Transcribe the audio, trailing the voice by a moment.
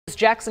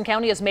Jackson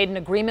County has made an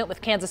agreement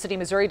with Kansas City,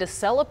 Missouri to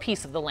sell a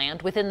piece of the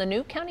land within the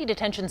new county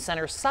detention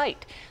center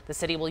site. The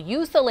city will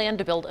use the land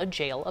to build a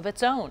jail of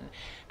its own.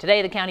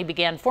 Today, the county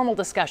began formal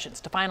discussions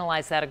to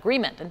finalize that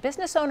agreement, and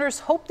business owners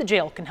hope the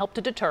jail can help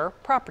to deter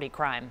property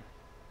crime.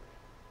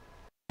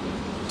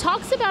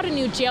 Talks about a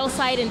new jail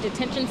site and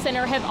detention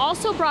center have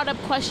also brought up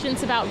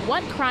questions about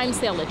what crimes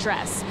they'll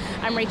address.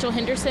 I'm Rachel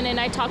Henderson, and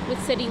I talked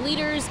with city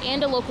leaders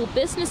and a local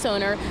business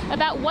owner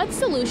about what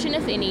solution,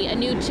 if any, a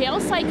new jail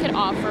site could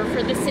offer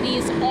for the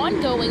city's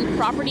ongoing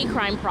property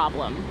crime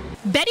problem.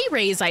 Betty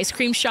Ray's ice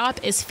cream shop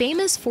is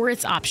famous for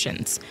its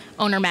options.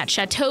 Owner Matt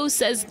Chateau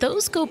says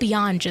those go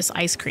beyond just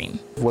ice cream.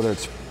 Whether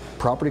it's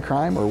property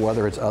crime or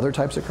whether it's other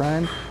types of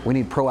crime, we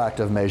need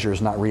proactive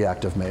measures, not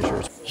reactive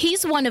measures.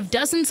 He's one of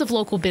dozens of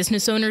local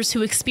business owners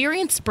who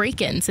experienced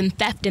break-ins and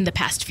theft in the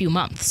past few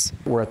months.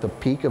 We're at the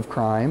peak of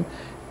crime,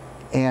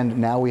 and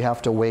now we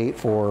have to wait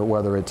for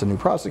whether it's a new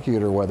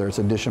prosecutor, whether it's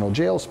additional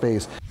jail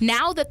space.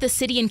 Now that the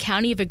city and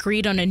county have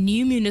agreed on a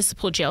new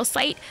municipal jail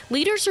site,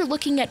 leaders are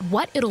looking at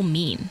what it'll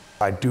mean.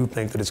 I do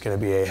think that it's going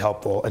to be a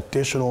helpful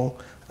additional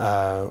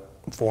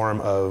form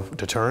of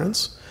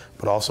deterrence,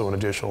 but also an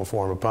additional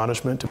form of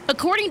punishment.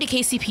 According to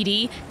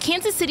KCPD,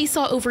 Kansas City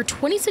saw over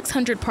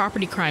 2,600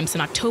 property crimes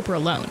in October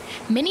alone,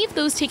 many of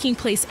those taking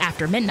place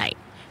after midnight.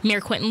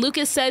 Mayor Quentin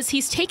Lucas says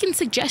he's taken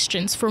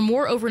suggestions for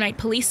more overnight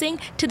policing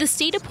to the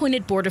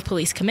state-appointed Board of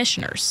Police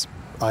Commissioners.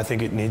 I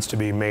think it needs to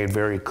be made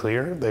very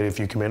clear that if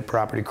you commit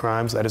property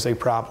crimes, that is a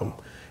problem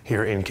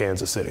here in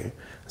Kansas City.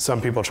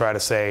 Some people try to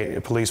say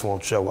police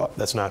won't show up.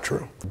 That's not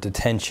true.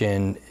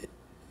 Detention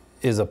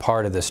is a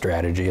part of the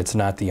strategy. It's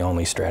not the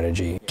only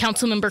strategy.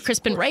 Councilmember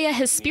Crispin Raya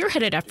has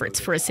spearheaded efforts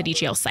for a city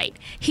jail site.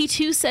 He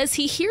too says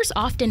he hears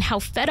often how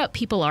fed up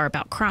people are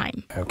about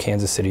crime.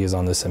 Kansas City is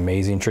on this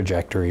amazing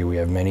trajectory. We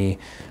have many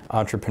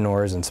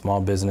entrepreneurs and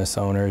small business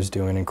owners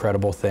doing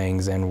incredible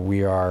things, and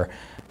we are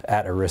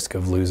at a risk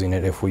of losing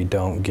it if we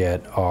don't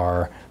get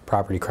our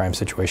property crime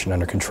situation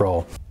under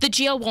control. The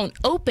jail won't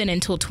open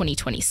until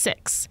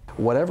 2026.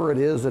 Whatever it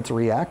is that's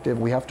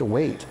reactive, we have to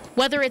wait.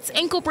 Whether it's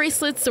ankle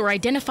bracelets or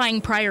identifying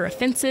prior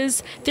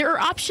offenses, there are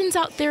options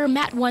out there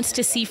Matt wants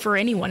to see for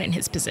anyone in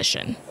his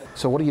position.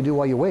 So what do you do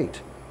while you wait?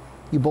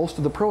 You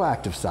bolster the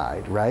proactive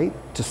side, right?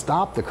 To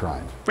stop the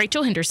crime.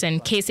 Rachel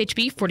Henderson,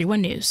 KSHB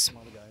 41 News.